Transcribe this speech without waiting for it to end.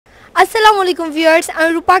আসসালামু আলাইকুম ভিউয়ার্স, আমি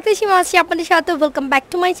রূপা আছি আপনাদের সাথে। Welcome back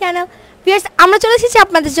to my channel. Viewers, আমরা চলে এসেছি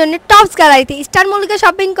আপনাদের জন্য টপস গ্যালারিতে, স্টার মল্লিকা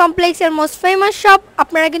শপিং কমপ্লেক্সের মোস্ট ফেমাস শপ।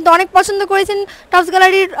 আপনারা কিন্তু অনেক পছন্দ করেছেন টপস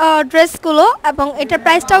গ্যালারির ড্রেসগুলো, এবং এটার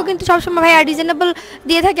প্রাইসটাও কিন্তু সবসময় ভাইয়া রিজনেবল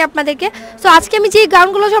দিয়ে থাকে আপনাদেরকে। সো আজকে আমি যে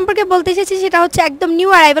গাউনগুলো সম্পর্কে বলতে এসেছি সেটা হচ্ছে একদম নিউ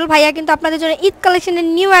অ্যারাইভেল। ভাইয়া কিন্তু আপনাদের জন্য ঈদ কালেকশনের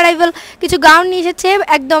নিউ অ্যারাইভেল কিছু গাউন নিয়ে এসেছে,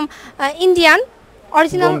 একদম ইন্ডিয়ান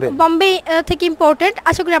অরিজিনাল বম্বে থেকে ইম্পোর্টেড।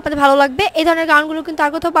 আশা করি আপনাদের ভালো লাগবে। এই ধরনের গাউনগুলো কিন্তু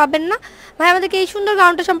আর কোথাও পাবেন না। ভাই আমাদেরকে এই সুন্দর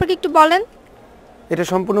গাউনটা সম্পর্কে একটু বলেন। এটা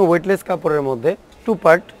সম্পূর্ণ ওয়েটলেস কাপড়ের মধ্যে, টু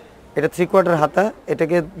পার্ট। এটা 3/4 হাতা,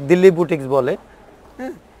 এটাকে দিল্লি বুটিক্স বলে।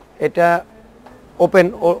 হ্যাঁ, এটা ওপেন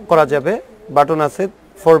করা যাবে, বাটন আছে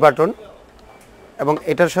 4 বাটন, এবং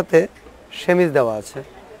এটার সাথে সেমিজ দেওয়া আছে।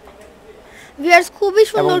 ভিউয়ার্স খুবই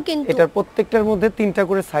সুন্দর। কিন্তু এটার প্রত্যেকটার মধ্যে 3টা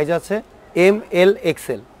করে সাইজ আছে, এম, এল,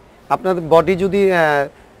 এক্সেল। আপনাদের বডি যদি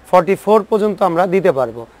 44 পর্যন্ত আমরা দিতে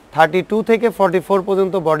পারবো, 32 থেকে 44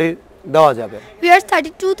 পর্যন্ত বডি দেওয়া যাবে। ভিউয়ার্স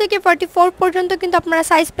 32 থেকে 44 পর্যন্ত কিন্তু আপনারা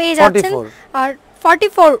সাইজ পেয়ে যাচ্ছেন, আর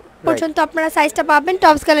 44 পর্যন্ত আপনারা সাইজটা পাবেন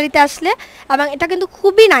টপস গ্যালারিতে আসলে। এবং এটা কিন্তু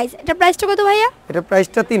খুবই নাইস। এটা প্রাইসটা কত ভাইয়া? এটা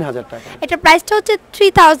প্রাইসটা 3000 টাকা। এটা প্রাইসটা হচ্ছে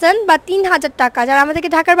 3000 বা 3000 টাকা। যারা আমাদেরকে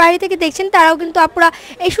ঢাকার বাইরে থেকে দেখছেন তারাও কিন্তু আপনারা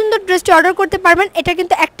এই সুন্দর ড্রেসটি অর্ডার করতে পারবেন। এটা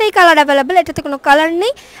কিন্তু একটাই কালার অ্যাভেলেবেল, এটাতে কোনো কালার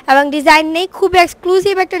নেই এবং ডিজাইন নেই। খুবই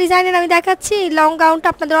এক্সক্লুসিভ একটা ডিজাইনের আমি দেখাচ্ছি। এই লং গাউনটা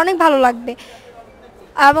আপনাদের অনেক ভালো লাগবে।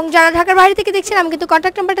 এবং যারা ঢাকার বাইরে থেকে দেখছেন আমি কিন্তু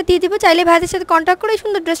কন্ট্যাক্ট নাম্বারটা দিয়ে দিব, চাইলে ভাইদের সাথে কন্ট্যাক্ট করে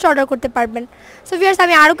সুন্দর ড্রেসটা অর্ডার করতে পারবেন। সো ভিউয়ার্স,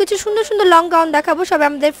 আমি আরও কিছু সুন্দর সুন্দর লং গাউন দেখাবো, সবাই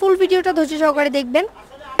আমাদের ফুল ভিডিওটা ধৈর্য সহকারে দেখবেন।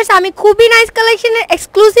 আমি খুবই নাইস কালেকশনের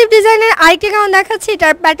এক্সক্লুসিভ ডিজাইনের আরেকটি গাউন দেখাচ্ছি।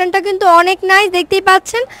 এটার প্যাটার্নটা কিন্তু অনেক নাইস, দেখতেই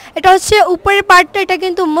পাচ্ছেন। এটা হচ্ছে উপরের পার্টটা, এটা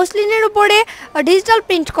কিন্তু মসলিনের উপরে ডিজিটাল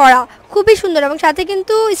প্রিন্ট করা, খুবই সুন্দর। এবং সাথে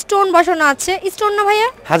কিন্তু স্টোন বসানো আছে। স্টোন না ভাইয়া?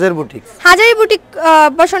 হাজারি বুটিক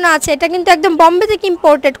বসানো আছে। এটা কিন্তু একদম বম্বে থেকে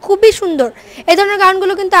ইম্পোর্টেড, খুবই সুন্দর। এই ধরনের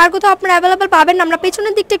গাউনগুলো কিন্তু আর কোথাও আপনারা অ্যাভেলেবেল পাবেন না। আমরা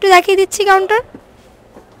পেছনের দিকটা একটু দেখিয়ে দিচ্ছি গাউনটার।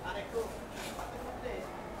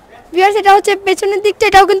 ভিউয়ার্স, এটা হচ্ছে পেছনের দিকটা,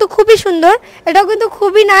 এটাও কিন্তু খুবই সুন্দর, এটাও কিন্তু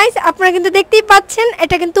খুবই নাইস। আপনারা কিন্তু দেখতেই পাচ্ছেন।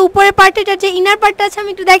 এটা কিন্তু উপরের পার্ট, এটা যে ইনার পার্টটা আছে আমি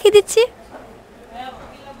একটু দেখিয়ে দিচ্ছি।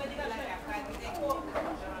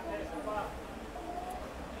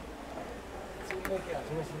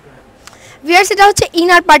 ভিউয়ার্স, এটা হচ্ছে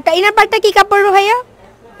ইনার পার্টটা। ইনার পার্টটা কি কাপড় ভাইয়া?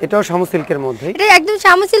 এটাও শামু সিল্কের মধ্যে। এটা একদম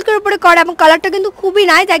শামু সিল্কের উপরে করা, এবং কালারটা কিন্তু খুবই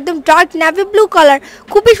নাইস, একদম ডার্ক নেভি ব্লু কালার,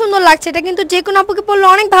 খুবই সুন্দর লাগছে। এটা কিন্তু যে কোনো আপুকে পরলে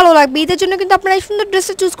অনেক ভালো লাগবে। ঈদের জন্য কিন্তু আপনারা এই সুন্দর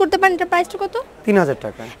ড্রেসটা চুজ করতে পারেন। এটা প্রাইসটা কত? 3000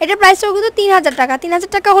 টাকা। এটা প্রাইসটাও কিন্তু 3000 টাকা।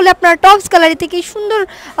 3000 টাকা হলে আপনারা টপস গ্যালারি থেকে এই সুন্দর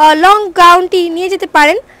লং গাউনটি নিয়ে যেতে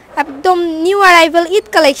পারেন, একদম নিউ অ্যারাইভেল ঈদ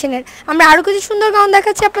কালেকশনের। আমরা আরও কিছু সুন্দর গাউন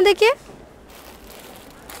দেখাচ্ছি আপনাদেরকে।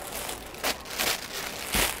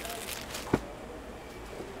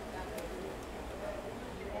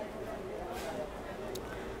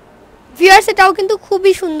 ভিউয়ার্স, এটাও কিন্তু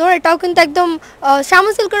খুবই সুন্দর। এটাও কিন্তু একদম শামু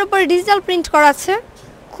সিল্কের উপরে ডিজিটাল প্রিন্ট করা আছে,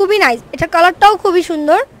 খুবই নাইস। এটা কালারটাও খুবই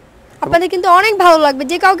সুন্দর, আপনাদের কিন্তু অনেক ভালো লাগবে,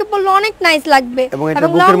 যে কাউকে পরলে অনেক নাইস লাগবে। এবং এটা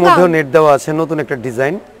বুকের মধ্যেও নেট দেওয়া আছে, নতুন একটা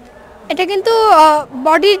ডিজাইন। এটা কিন্তু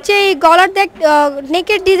বডির যে গলার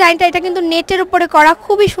নেকের ডিজাইনটা, এটা কিন্তু নেটের উপরে করা,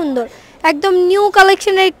 খুবই সুন্দর। একদম নিউ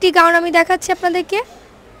কালেকশনের একটি গাউন আমি দেখাচ্ছি আপনাদেরকে।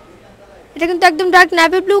 এটা কিন্তু একদম ডার্ক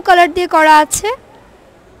নেভি ব্লু কালার দিয়ে করা আছে।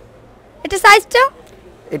 এটা সাইজটা?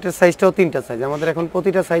 এটার সাইজটাও 3টা সাইজ, আমাদের এখন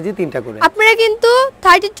প্রতিটা সাইজে 3টা করে। আপনারা কিন্তু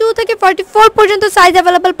 32 থেকে 44 পর্যন্ত সাইজ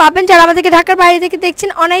अवेलेबल পাবেন। যারা আমাদেরকে ঢাকার বাইরে থেকে দেখছেন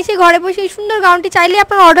অনায়াসে ঘরে বসে এই সুন্দর গাউনটি চাইলে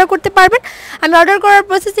আপনারা অর্ডার করতে পারবেন। আমি অর্ডার করার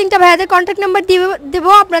প্রসেসিংটা ভাইয়াদের কন্ট্যাক্ট নাম্বার দেব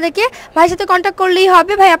আপনাদেরকে, ভাইয়ের সাথে কন্ট্যাক্ট করলেই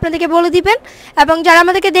হবে, ভাই আপনাদেরকে বলে দিবেন। এবং যারা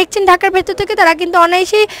আমাদেরকে দেখছেন ঢাকার ভেতর থেকে তারা কিন্তু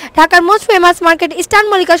অনায়াসে ঢাকার most famous market star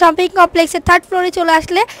Mallika shopping কমপ্লেক্সের 3rd ফ্লোরে চলে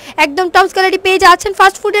আসলে একদম টপস গ্যালারি পেয়ে যাচ্ছেন,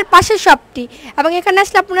 ফাস্ট ফুডের পাশের শপটি। এবং এখানে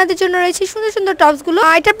আসলে আপনাদের জন্য রয়েছে সুন্দর সুন্দর টপসগুলো।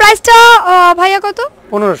 এটার প্রাইসটা ভাইয়া কত?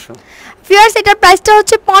 1500। ভিউয়ার্স, এটার প্রাইসটা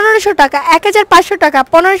হচ্ছে 1500 টাকা, 1500 টাকা।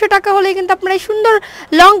 1500 টাকা হলে কিন্তু আপনারা এই সুন্দর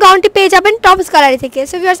লং গাউনটি পেয়ে যাবেন টপস গ্যালারি থেকে।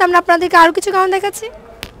 সো ভিউয়ার্স, আমরা আপনাদেরকে আরো কিছু গাউন দেখাচ্ছি।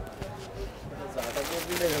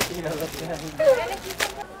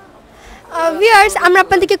 ভিউয়ার্স, আমরা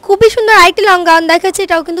আপনাদেরকে খুবই সুন্দর আরেকটি লং গাউন দেখাচ্ছি।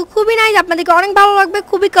 এটাও কিন্তু খুবই নাইস, আপনাদেরকে অনেক ভালো লাগবে,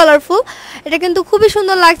 খুবই কালারফুল। এটা কিন্তু খুবই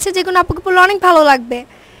সুন্দর লাগছে, যে কোনো আপুকে পরলে অনেক ভালো লাগবে।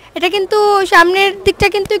 এটা কিন্তু সামনের দিকটা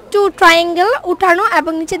কিন্তু একটু ট্রায়াঙ্গেল উঠানো,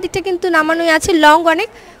 এবং নিচের দিকটা কিন্তু নামানোই আছে, লং অনেক,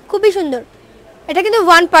 খুবই সুন্দর। এটা কিন্তু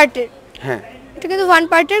ওয়ান পার্টের। হ্যাঁ, এটা কিন্তু ওয়ান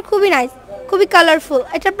পার্টের, খুবই নাইস, খুবই কালারফুল।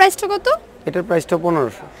 এটার প্রাইসটা কত? এটার প্রাইসটা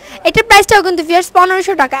 1500। এটার প্রাইসটাও কিন্তু ভিউয়ার্স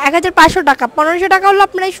 1500 টাকা, 1500 টাকা। 1500 টাকা হলো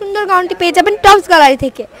আপনারা এই সুন্দর গাউনটি পেয়ে যাবেন টপস গ্যালারি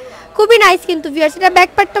থেকে, খুবই নাইস কিন্তু ভিউয়ার্স। এটা ব্যাক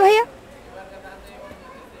পার্টটা ভাইয়া?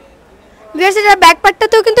 ভিউয়ার্স, এটা ব্যাক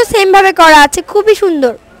পার্টটাতেও কিন্তু সেম ভাবে করা আছে, খুবই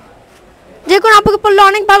সুন্দর, যে কোনো আপুকে পরলে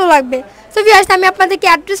অনেক ভালো লাগবে। সো ভিউয়ার্স, আমি আপনাদেরকে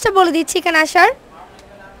অ্যাড্রেসটা বলে দিচ্ছি এখানে আসার।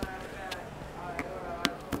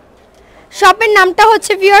 শপের নামটা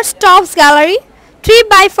হচ্ছে viewers tops gallery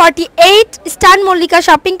 3/48 star Mallika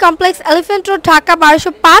shopping complex elephant road Dhaka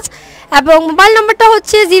 1205 এবং মোবাইল নাম্বারটা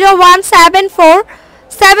হচ্ছে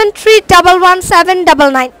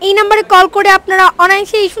 017473111799 এই নম্বরে কল করে আপনারা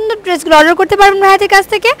অনায়াসে এই সুন্দর ড্রেসগুলো অর্ডার করতে পারবেন ভাইয়াদের কাছ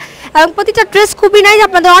থেকে এবং প্রতিটা ড্রেস খুবই নাইস,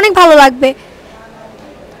 আপনাদের অনেক ভালো লাগবে।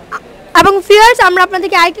 এবং ভিউয়ার্স আমরা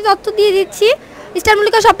আপনাদেরকে আরেকটি তথ্য দিয়ে দিচ্ছি, স্টার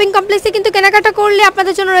মল্লিকা শপিং কমপ্লেক্সে কিন্তু কেনাকাটা করলে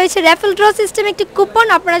আপনাদের জন্য রয়েছে র্যাফেল ড্র সিস্টেম, একটি কুপন।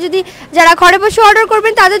 আপনারা যদি যারা ঘরে বসে অর্ডার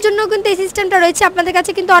করবেন তাদের জন্য কিন্তু এই সিস্টেমটা রয়েছে, আপনাদের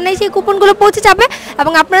কাছে কিন্তু অনায়াসে এই কুপনগুলো পৌঁছে যাবে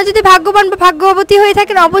এবং আপনারা যদি ভাগ্যবান বা ভাগ্যবতী হয়ে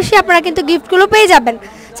থাকেন অবশ্যই আপনারা কিন্তু গিফটগুলো পেয়ে যাবেন।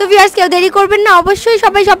 সো ভিউয়ার্স কেউ দেরি করবেন না, অবশ্যই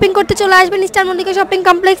সবাই শপিং করতে চলে আসবেন স্টার মল্লিকা শপিং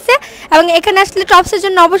কমপ্লেক্সে এবং এখানে আসলে টপসের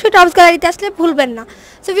জন্য অবশ্যই টপস গ্যালারিতে আসলে ভুলবেন না।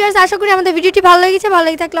 সো ভিউয়ার্স আশা করি আমাদের ভিডিওটি ভালো লেগেছে, ভালো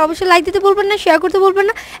লেগে থাকলে অবশ্যই লাইক দিতে ভুলবেন না, শেয়ার করতে ভুলবেন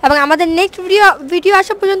না এবং আমাদের নেক্সট ভিডিও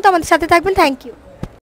আসা পর্যন্ত আমাদের সাথে থাকবেন। Thank you.